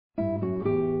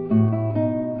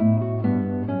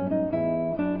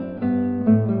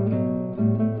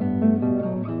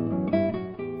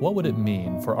what would it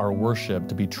mean for our worship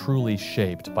to be truly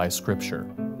shaped by Scripture?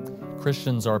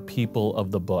 Christians are people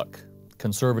of the book.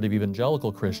 Conservative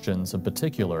evangelical Christians in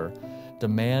particular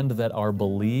demand that our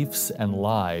beliefs and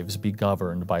lives be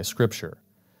governed by Scripture.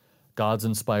 God's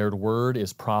inspired word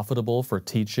is profitable for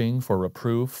teaching, for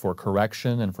reproof, for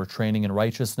correction, and for training in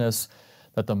righteousness,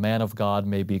 that the man of God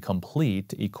may be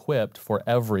complete, equipped for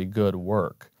every good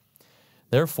work.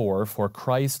 Therefore, for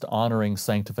Christ-honoring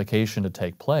sanctification to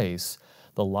take place,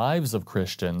 the lives of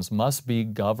Christians must be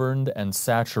governed and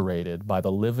saturated by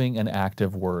the living and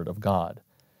active Word of God.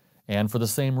 And for the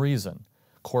same reason,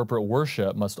 corporate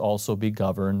worship must also be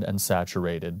governed and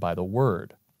saturated by the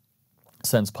Word.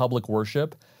 Since public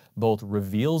worship both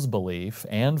reveals belief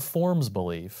and forms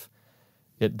belief,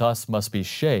 it thus must be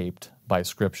shaped by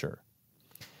Scripture.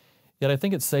 Yet I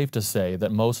think it's safe to say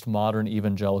that most modern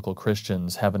evangelical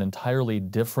Christians have an entirely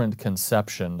different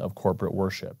conception of corporate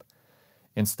worship.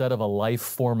 Instead of a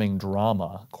life-forming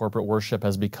drama, corporate worship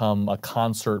has become a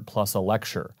concert plus a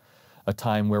lecture, a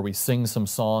time where we sing some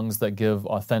songs that give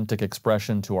authentic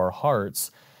expression to our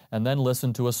hearts, and then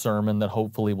listen to a sermon that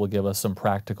hopefully will give us some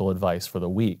practical advice for the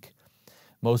week.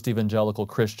 Most evangelical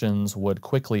Christians would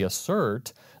quickly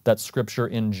assert that Scripture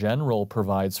in general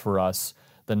provides for us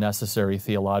the necessary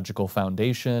theological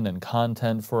foundation and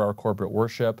content for our corporate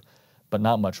worship, but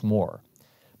not much more,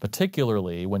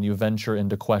 particularly when you venture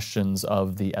into questions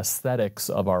of the aesthetics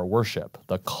of our worship,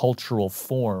 the cultural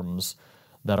forms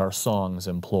that our songs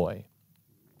employ.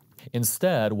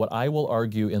 Instead, what I will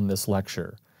argue in this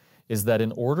lecture is that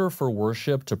in order for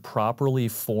worship to properly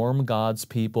form God's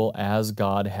people as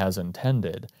God has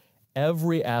intended,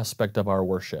 every aspect of our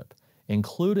worship,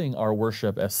 including our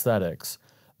worship aesthetics,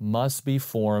 must be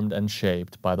formed and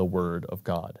shaped by the Word of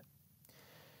God.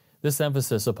 This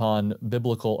emphasis upon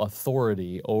biblical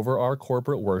authority over our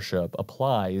corporate worship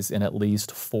applies in at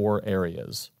least 4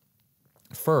 areas.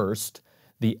 First,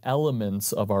 the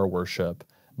elements of our worship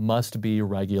must be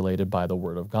regulated by the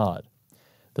Word of God.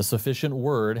 The sufficient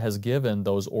Word has given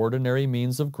those ordinary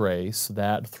means of grace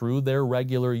that, through their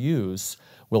regular use,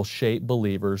 will shape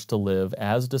believers to live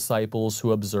as disciples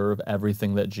who observe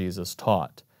everything that Jesus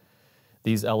taught.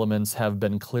 These elements have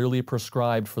been clearly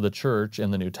prescribed for the church in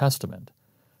the New Testament.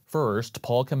 First,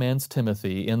 Paul commands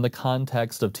Timothy, in the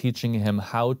context of teaching him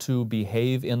how to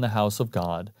behave in the house of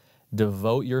God,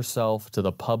 devote yourself to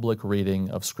the public reading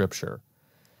of Scripture.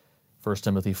 1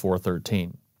 Timothy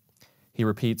 4:13. He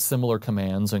repeats similar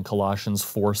commands in Colossians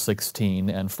 4:16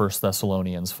 and 1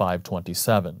 Thessalonians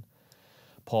 5:27.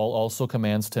 Paul also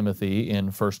commands Timothy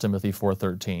in 1 Timothy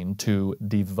 4:13 to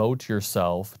devote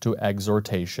yourself to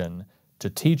exhortation, to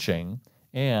teaching,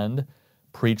 and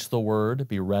preach the word,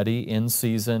 be ready in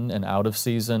season and out of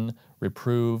season,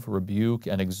 reprove, rebuke,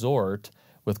 and exhort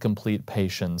with complete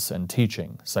patience and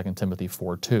teaching, 2 Timothy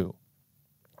 4:2.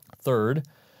 Third,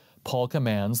 Paul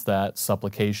commands that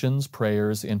supplications,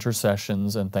 prayers,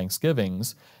 intercessions, and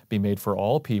thanksgivings be made for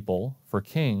all people, for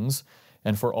kings,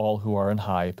 and for all who are in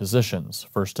high positions,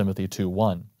 1 Timothy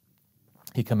 2:1.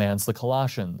 He commands the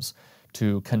Colossians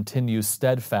to continue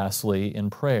steadfastly in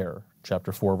prayer,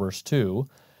 chapter 4, verse 2,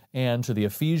 and to the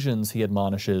Ephesians he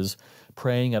admonishes,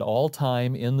 praying at all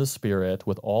time in the Spirit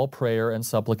with all prayer and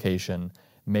supplication,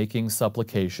 making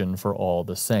supplication for all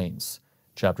the saints,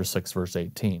 chapter 6, verse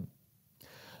 18.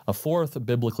 A fourth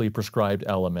biblically prescribed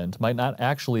element might not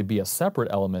actually be a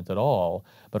separate element at all,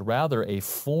 but rather a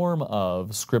form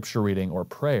of Scripture reading or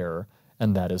prayer,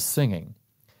 and that is singing.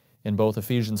 In both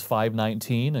Ephesians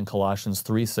 5:19 and Colossians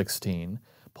 3:16,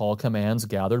 Paul commands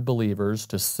gathered believers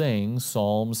to sing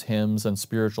psalms, hymns, and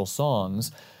spiritual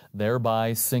songs,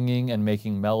 thereby singing and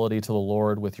making melody to the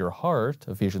Lord with your heart,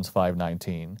 Ephesians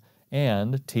 5:19,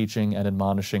 and teaching and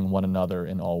admonishing one another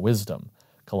in all wisdom,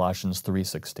 Colossians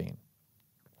 3:16.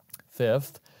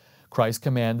 Fifth, Christ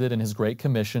commanded in his Great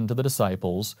Commission to the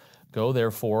disciples, "Go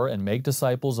therefore and make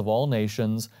disciples of all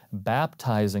nations,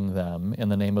 baptizing them in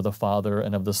the name of the Father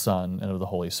and of the Son and of the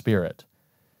Holy Spirit."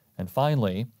 And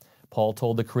finally, Paul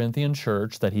told the Corinthian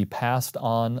church that he passed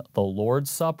on the Lord's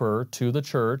Supper to the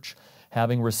church,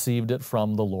 having received it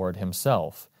from the Lord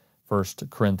himself, 1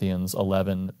 Corinthians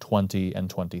 11:20 and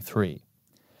 23.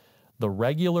 The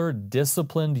regular,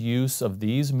 disciplined use of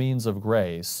these means of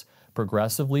grace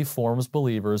progressively forms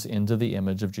believers into the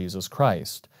image of Jesus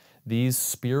Christ. These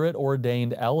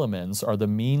Spirit-ordained elements are the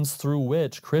means through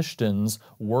which Christians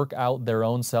work out their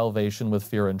own salvation with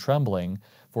fear and trembling,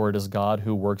 for it is God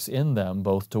who works in them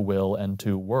both to will and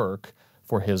to work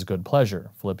for His good pleasure.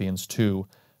 Philippians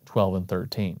 2:12 and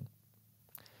 13.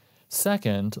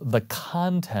 Second, the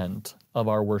content of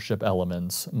our worship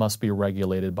elements must be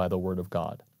regulated by the Word of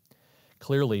God.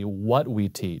 Clearly, what we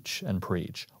teach and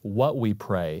preach, what we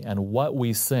pray, and what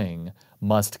we sing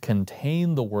must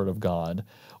contain the Word of God,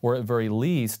 or at very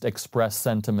least express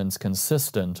sentiments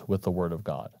consistent with the Word of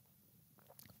God.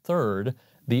 Third,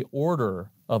 the order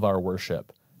of our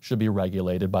worship should be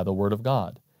regulated by the Word of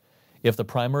God. If the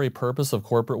primary purpose of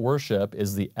corporate worship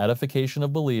is the edification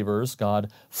of believers,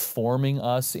 God forming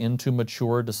us into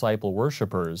mature disciple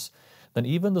worshipers, then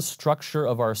even the structure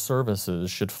of our services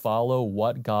should follow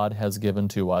what God has given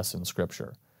to us in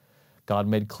Scripture. God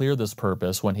made clear this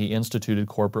purpose when He instituted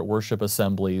corporate worship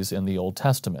assemblies in the Old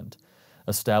Testament,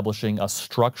 establishing a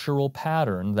structural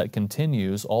pattern that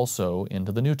continues also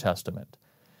into the New Testament.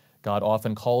 God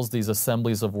often calls these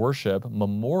assemblies of worship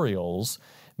memorials,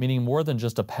 meaning more than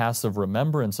just a passive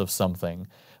remembrance of something,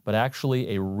 but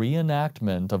actually a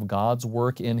reenactment of God's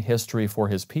work in history for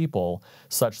His people,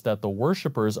 such that the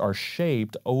worshipers are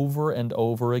shaped over and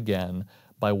over again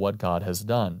by what God has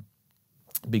done.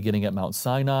 Beginning at Mount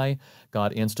Sinai,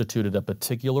 God instituted a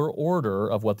particular order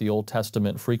of what the Old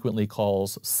Testament frequently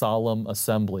calls solemn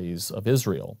assemblies of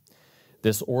Israel.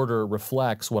 This order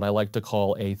reflects what I like to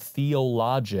call a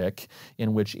theologic,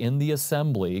 in which in the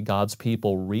assembly, God's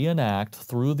people reenact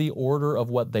through the order of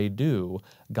what they do,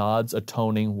 God's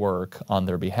atoning work on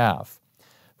their behalf.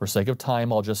 For sake of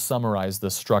time, I'll just summarize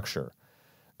this structure.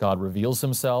 God reveals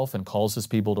Himself and calls His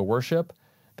people to worship.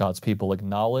 God's people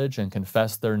acknowledge and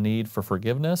confess their need for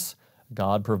forgiveness.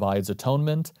 God provides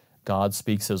atonement. God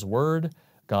speaks His word.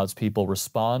 God's people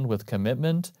respond with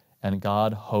commitment, and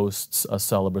God hosts a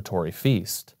celebratory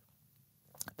feast.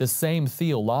 This same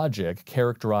theologic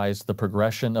characterized the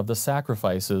progression of the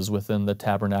sacrifices within the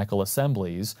tabernacle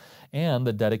assemblies and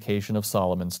the dedication of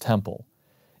Solomon's temple.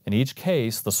 In each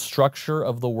case, the structure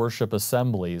of the worship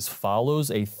assemblies follows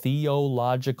a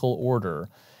theological order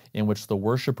in which the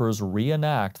worshipers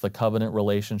reenact the covenant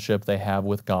relationship they have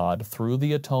with God through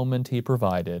the atonement He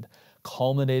provided,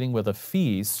 culminating with a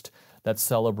feast that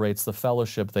celebrates the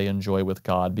fellowship they enjoy with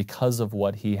God because of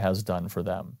what He has done for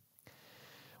them.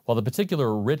 While the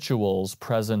particular rituals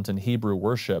present in Hebrew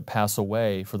worship pass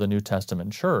away for the New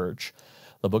Testament church,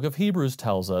 the book of Hebrews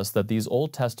tells us that these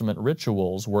Old Testament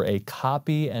rituals were a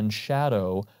copy and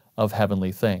shadow of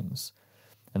heavenly things.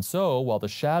 And so, while the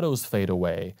shadows fade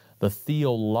away, the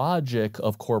theologic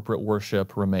of corporate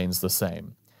worship remains the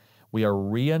same. We are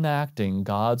reenacting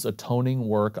God's atoning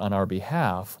work on our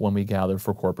behalf when we gather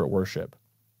for corporate worship.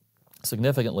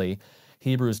 Significantly,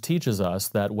 Hebrews teaches us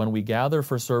that when we gather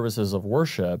for services of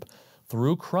worship,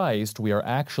 through Christ we are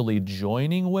actually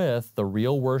joining with the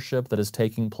real worship that is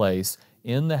taking place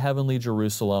in the heavenly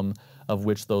Jerusalem, of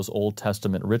which those Old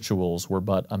Testament rituals were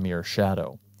but a mere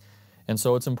shadow. And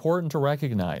so it's important to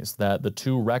recognize that the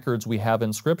two records we have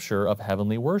in Scripture of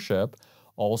heavenly worship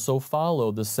also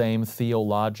follow the same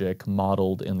theologic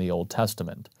modeled in the Old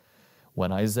Testament.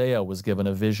 When Isaiah was given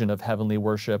a vision of heavenly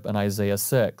worship in Isaiah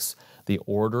 6, the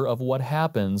order of what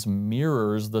happens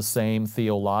mirrors the same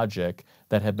theologic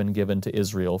that had been given to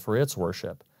Israel for its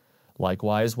worship.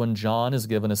 Likewise, when John is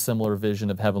given a similar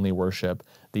vision of heavenly worship,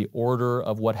 the order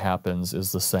of what happens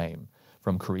is the same.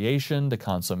 From creation to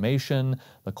consummation,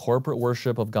 the corporate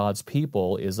worship of God's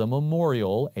people is a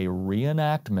memorial, a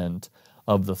reenactment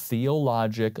of the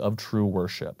theologic of true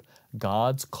worship,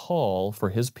 God's call for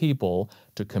His people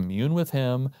to commune with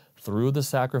Him through the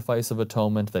sacrifice of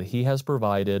atonement that He has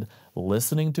provided,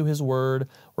 listening to His word,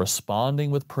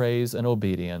 responding with praise and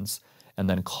obedience, and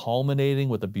then culminating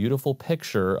with a beautiful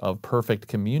picture of perfect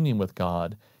communion with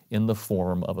God in the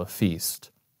form of a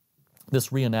feast. This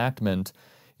reenactment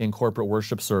in corporate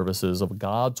worship services of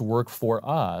God's work for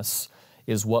us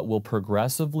is what will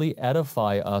progressively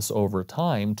edify us over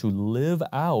time to live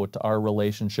out our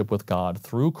relationship with God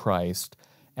through Christ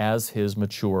as His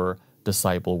mature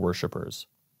disciple worshipers.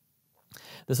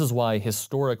 This is why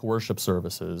historic worship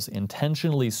services,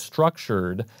 intentionally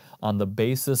structured on the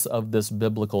basis of this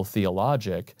biblical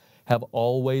theologic, have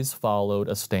always followed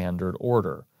a standard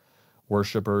order.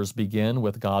 Worshipers begin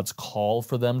with God's call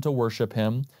for them to worship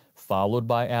Him, followed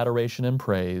by adoration and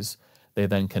praise. They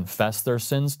then confess their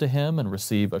sins to Him and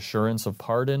receive assurance of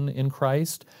pardon in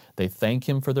Christ. They thank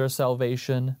Him for their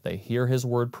salvation. They hear His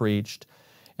word preached,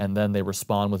 and then they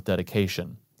respond with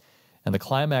dedication. And the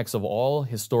climax of all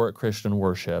historic Christian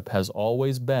worship has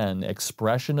always been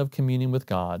expression of communion with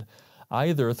God,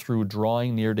 either through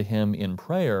drawing near to Him in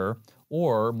prayer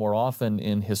or, more often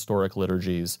in historic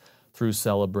liturgies, through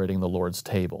celebrating the Lord's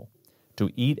table.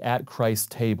 To eat at Christ's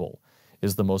table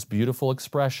is the most beautiful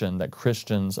expression that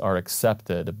Christians are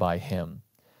accepted by Him.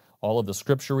 All of the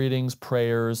scripture readings,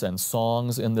 prayers, and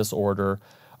songs in this order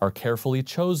are carefully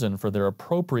chosen for their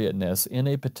appropriateness in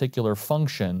a particular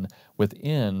function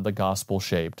within the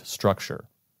gospel-shaped structure.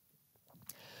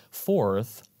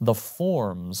 Fourth, the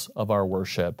forms of our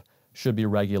worship should be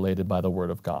regulated by the Word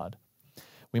of God.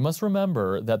 We must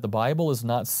remember that the Bible is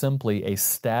not simply a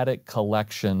static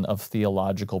collection of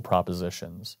theological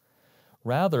propositions.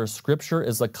 Rather, Scripture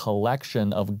is a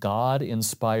collection of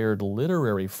God-inspired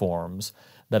literary forms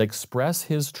that express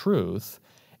His truth,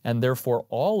 and therefore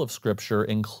all of Scripture,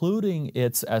 including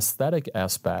its aesthetic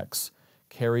aspects,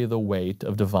 carry the weight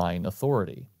of divine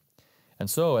authority. And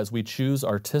so, as we choose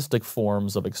artistic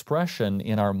forms of expression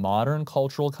in our modern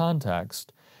cultural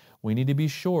context, we need to be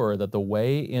sure that the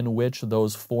way in which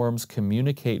those forms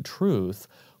communicate truth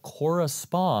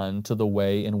correspond to the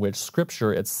way in which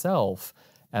Scripture itself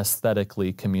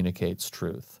aesthetically communicates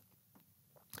truth.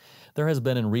 There has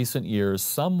been in recent years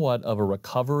somewhat of a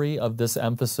recovery of this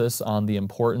emphasis on the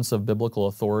importance of biblical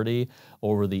authority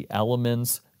over the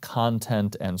elements,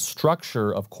 content, and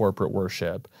structure of corporate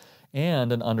worship,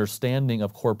 and an understanding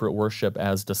of corporate worship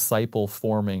as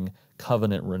disciple-forming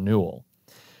covenant renewal.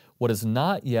 What has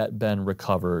not yet been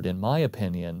recovered, in my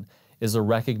opinion, is a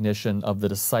recognition of the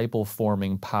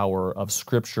disciple-forming power of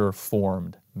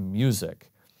Scripture-formed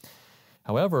music.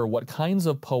 However, what kinds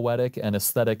of poetic and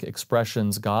aesthetic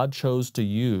expressions God chose to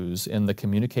use in the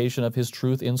communication of His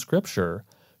truth in Scripture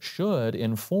should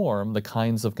inform the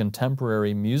kinds of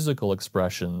contemporary musical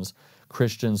expressions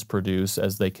Christians produce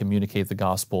as they communicate the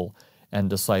gospel and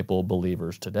disciple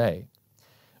believers today.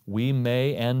 We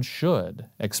may and should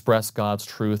express God's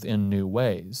truth in new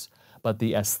ways, but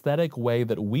the aesthetic way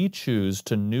that we choose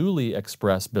to newly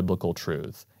express biblical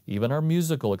truth, even our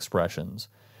musical expressions,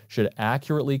 should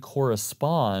accurately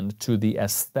correspond to the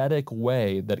aesthetic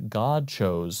way that God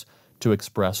chose to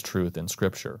express truth in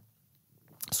Scripture.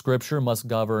 Scripture must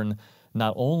govern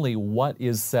not only what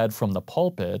is said from the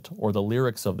pulpit or the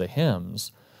lyrics of the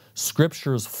hymns,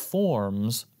 Scripture's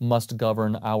forms must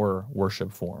govern our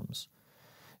worship forms.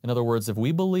 In other words, if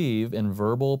we believe in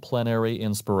verbal plenary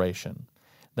inspiration,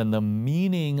 then the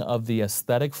meaning of the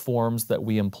aesthetic forms that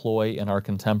we employ in our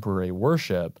contemporary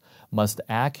worship must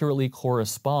accurately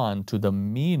correspond to the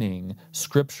meaning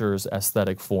Scripture's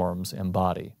aesthetic forms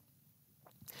embody.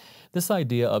 This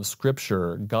idea of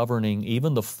Scripture governing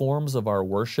even the forms of our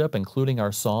worship, including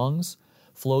our songs,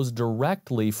 flows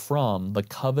directly from the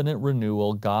covenant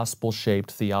renewal, gospel-shaped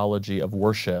theology of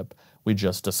worship we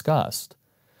just discussed.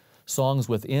 Songs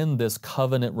within this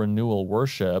covenant renewal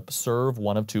worship serve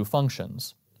one of two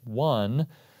functions. One,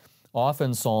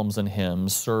 often psalms and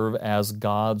hymns serve as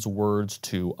God's words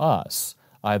to us,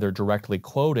 either directly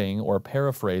quoting or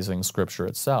paraphrasing Scripture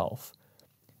itself.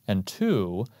 And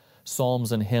two,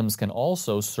 psalms and hymns can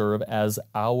also serve as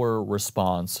our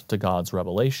response to God's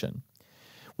revelation.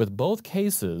 With both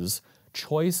cases,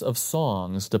 choice of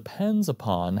songs depends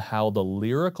upon how the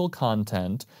lyrical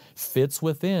content fits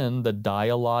within the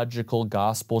dialogical,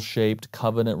 gospel-shaped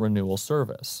covenant renewal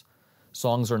service.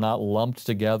 Songs are not lumped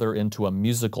together into a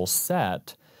musical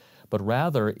set, but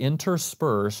rather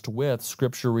interspersed with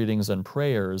Scripture readings and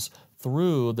prayers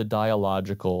through the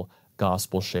dialogical,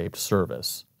 gospel-shaped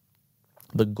service.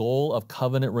 The goal of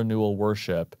covenant renewal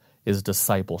worship is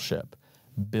discipleship,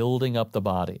 building up the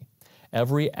body.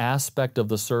 Every aspect of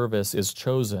the service is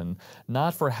chosen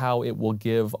not for how it will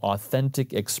give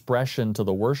authentic expression to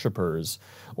the worshipers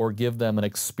or give them an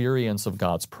experience of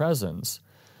God's presence,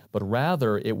 but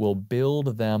rather it will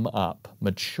build them up,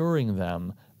 maturing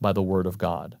them by the Word of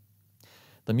God.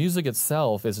 The music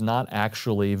itself is not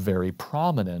actually very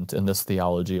prominent in this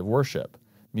theology of worship.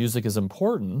 Music is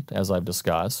important, as I've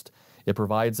discussed. It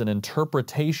provides an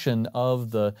interpretation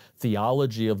of the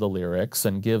theology of the lyrics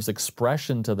and gives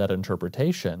expression to that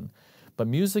interpretation. But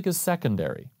music is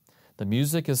secondary. The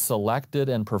music is selected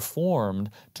and performed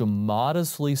to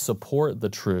modestly support the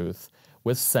truth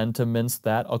with sentiments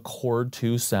that accord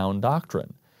to sound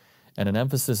doctrine. And an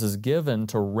emphasis is given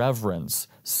to reverence,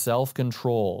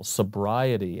 self-control,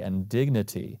 sobriety, and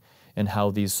dignity in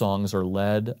how these songs are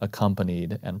led,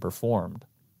 accompanied, and performed.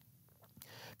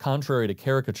 Contrary to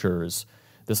caricatures,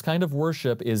 this kind of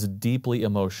worship is deeply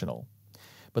emotional.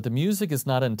 But the music is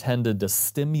not intended to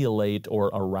stimulate or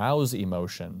arouse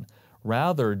emotion.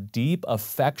 Rather, deep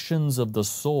affections of the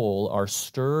soul are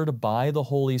stirred by the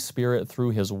Holy Spirit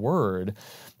through His Word,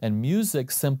 and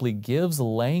music simply gives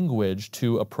language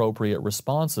to appropriate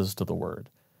responses to the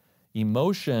Word.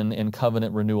 Emotion in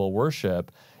covenant renewal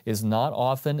worship is not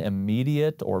often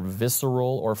immediate or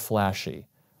visceral or flashy.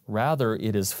 Rather,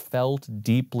 it is felt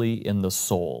deeply in the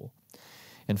soul.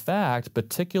 In fact,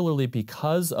 particularly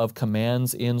because of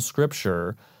commands in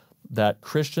Scripture that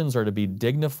Christians are to be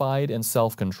dignified and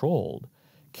self-controlled,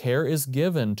 care is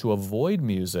given to avoid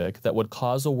music that would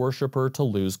cause a worshiper to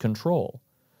lose control.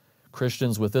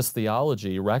 Christians with this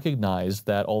theology recognize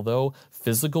that although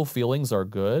physical feelings are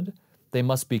good, they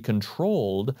must be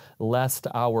controlled lest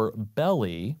our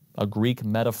belly, a Greek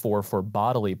metaphor for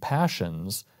bodily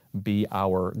passions, be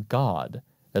our God,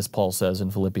 as Paul says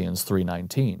in Philippians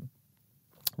 3:19.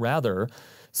 Rather,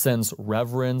 since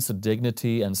reverence,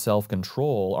 dignity, and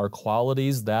self-control are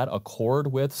qualities that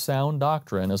accord with sound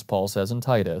doctrine, as Paul says in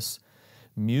Titus,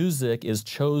 music is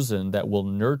chosen that will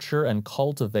nurture and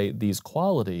cultivate these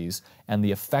qualities and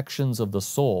the affections of the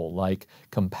soul, like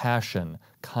compassion,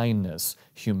 kindness,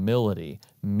 humility,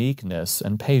 meekness,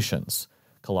 and patience,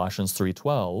 Colossians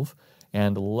 3:12,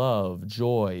 and love,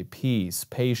 joy, peace,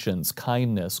 patience,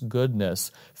 kindness, goodness,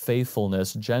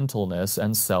 faithfulness, gentleness,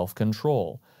 and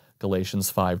self-control, Galatians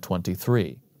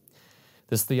 5:23.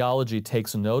 This theology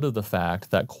takes note of the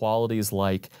fact that qualities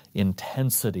like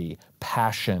intensity,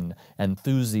 passion,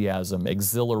 enthusiasm,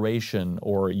 exhilaration,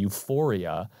 or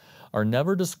euphoria are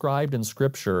never described in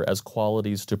Scripture as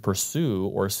qualities to pursue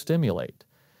or stimulate,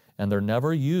 and they're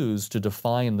never used to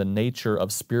define the nature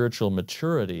of spiritual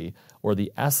maturity or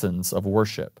the essence of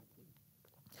worship.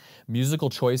 Musical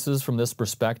choices from this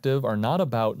perspective are not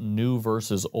about new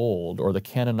versus old or the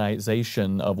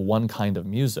canonization of one kind of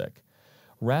music.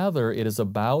 Rather, it is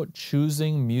about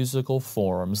choosing musical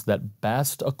forms that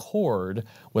best accord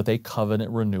with a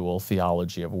covenant renewal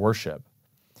theology of worship.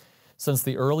 Since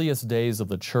the earliest days of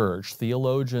the church,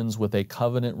 theologians with a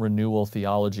covenant renewal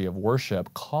theology of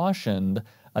worship cautioned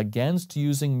against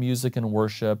using music in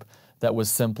worship that was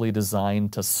simply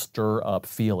designed to stir up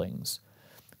feelings.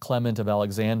 Clement of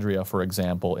Alexandria, for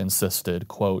example, insisted,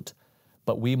 quote,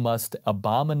 "But we must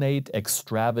abominate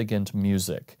extravagant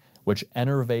music, which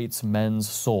enervates men's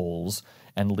souls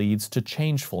and leads to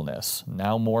changefulness,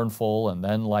 now mournful and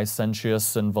then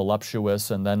licentious and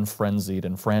voluptuous and then frenzied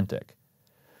and frantic."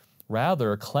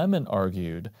 Rather, Clement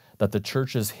argued that the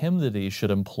church's hymnody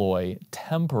should employ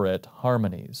temperate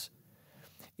harmonies.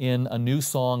 In A New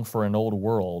Song for an Old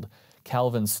World,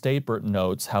 Calvin Stapert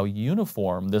notes how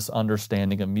uniform this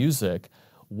understanding of music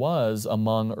was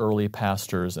among early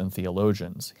pastors and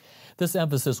theologians. This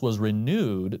emphasis was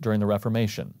renewed during the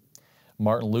Reformation.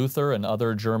 Martin Luther and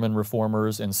other German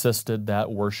reformers insisted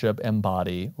that worship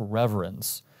embody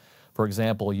reverence. For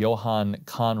example, Johann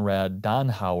Conrad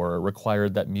Dannhauer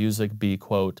required that music be,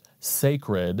 quote,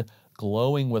 "sacred,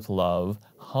 glowing with love,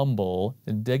 humble,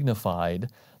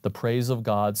 dignified, the praise of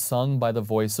God sung by the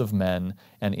voice of men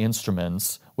and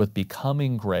instruments with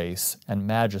becoming grace and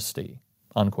majesty,"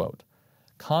 unquote.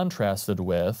 Contrasted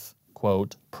with,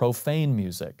 quote, "profane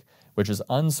music, which is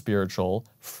unspiritual,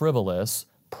 frivolous,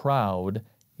 proud,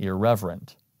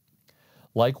 irreverent."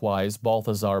 Likewise,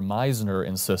 Balthasar Meisner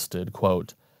insisted,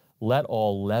 quote, "Let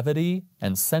all levity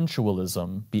and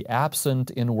sensualism be absent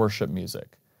in worship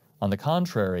music. On the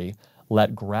contrary,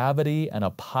 let gravity and a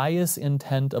pious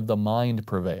intent of the mind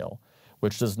prevail,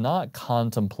 which does not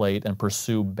contemplate and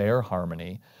pursue bare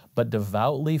harmony, but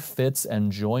devoutly fits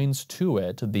and joins to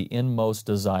it the inmost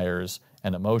desires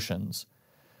and emotions.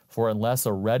 For unless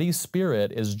a ready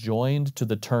spirit is joined to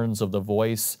the turns of the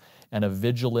voice and a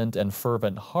vigilant and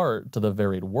fervent heart to the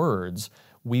varied words,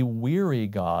 we weary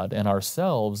God and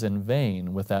ourselves in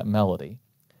vain with that melody.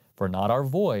 For not our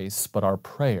voice, but our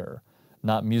prayer,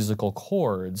 not musical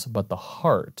chords, but the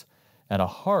heart, and a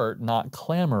heart not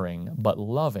clamoring, but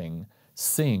loving,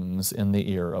 sings in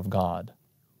the ear of God."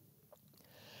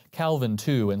 Calvin,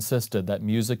 too, insisted that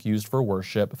music used for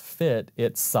worship fit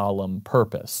its solemn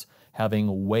purpose,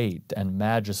 having weight and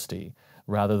majesty,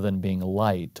 rather than being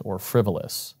light or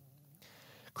frivolous.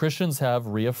 Christians have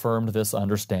reaffirmed this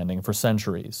understanding for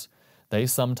centuries. They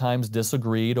sometimes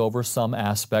disagreed over some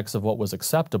aspects of what was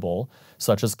acceptable,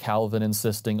 such as Calvin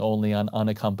insisting only on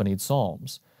unaccompanied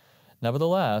psalms.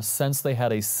 Nevertheless, since they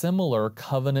had a similar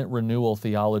covenant renewal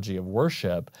theology of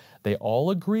worship, they all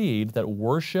agreed that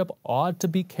worship ought to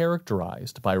be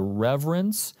characterized by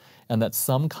reverence and that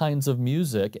some kinds of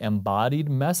music embodied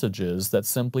messages that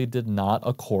simply did not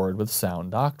accord with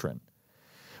sound doctrine.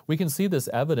 We can see this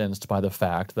evidenced by the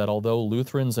fact that although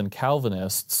Lutherans and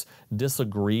Calvinists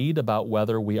disagreed about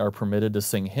whether we are permitted to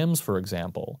sing hymns, for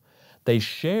example, they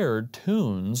shared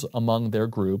tunes among their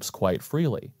groups quite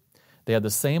freely. They had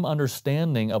the same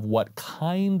understanding of what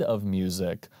kind of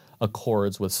music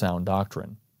accords with sound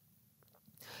doctrine.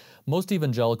 Most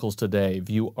evangelicals today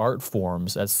view art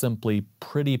forms as simply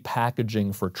pretty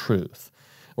packaging for truth,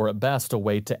 or at best a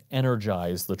way to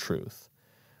energize the truth.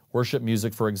 Worship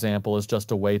music, for example, is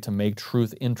just a way to make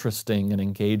truth interesting and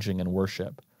engaging in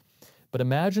worship. But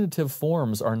imaginative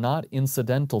forms are not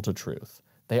incidental to truth.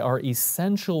 They are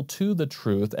essential to the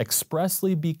truth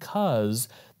expressly because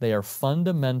they are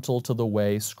fundamental to the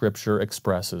way Scripture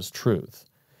expresses truth.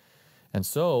 And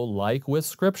so, like with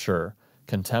Scripture,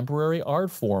 contemporary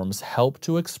art forms help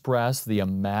to express the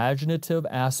imaginative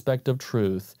aspect of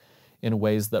truth in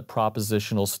ways that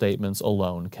propositional statements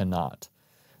alone cannot.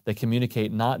 They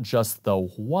communicate not just the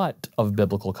what of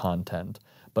biblical content,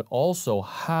 but also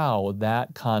how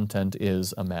that content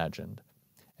is imagined.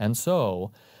 And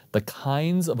so, the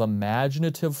kinds of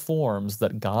imaginative forms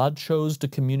that God chose to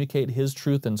communicate His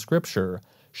truth in Scripture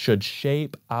should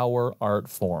shape our art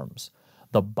forms.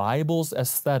 The Bible's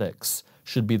aesthetics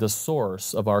should be the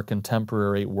source of our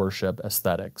contemporary worship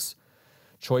aesthetics.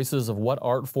 Choices of what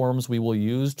art forms we will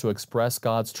use to express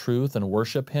God's truth and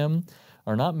worship Him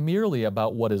are not merely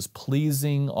about what is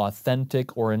pleasing,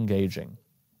 authentic, or engaging.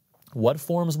 What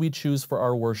forms we choose for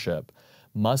our worship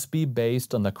must be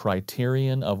based on the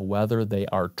criterion of whether they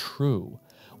are true,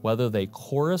 whether they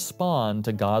correspond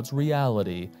to God's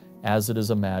reality as it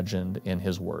is imagined in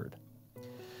His Word.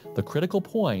 The critical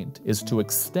point is to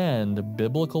extend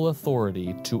biblical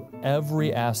authority to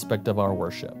every aspect of our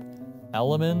worship: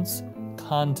 elements,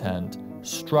 content,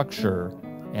 structure,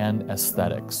 and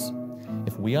aesthetics.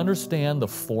 If we understand the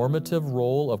formative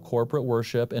role of corporate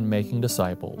worship in making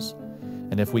disciples,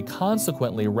 and if we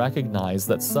consequently recognize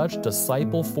that such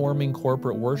disciple-forming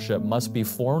corporate worship must be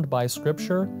formed by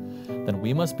Scripture, then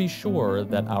we must be sure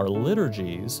that our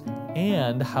liturgies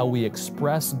and how we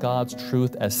express God's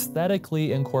truth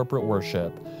aesthetically in corporate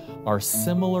worship are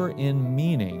similar in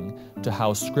meaning to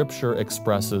how Scripture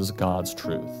expresses God's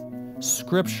truth.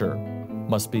 Scripture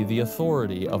must be the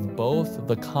authority of both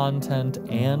the content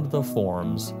and the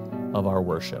forms of our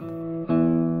worship.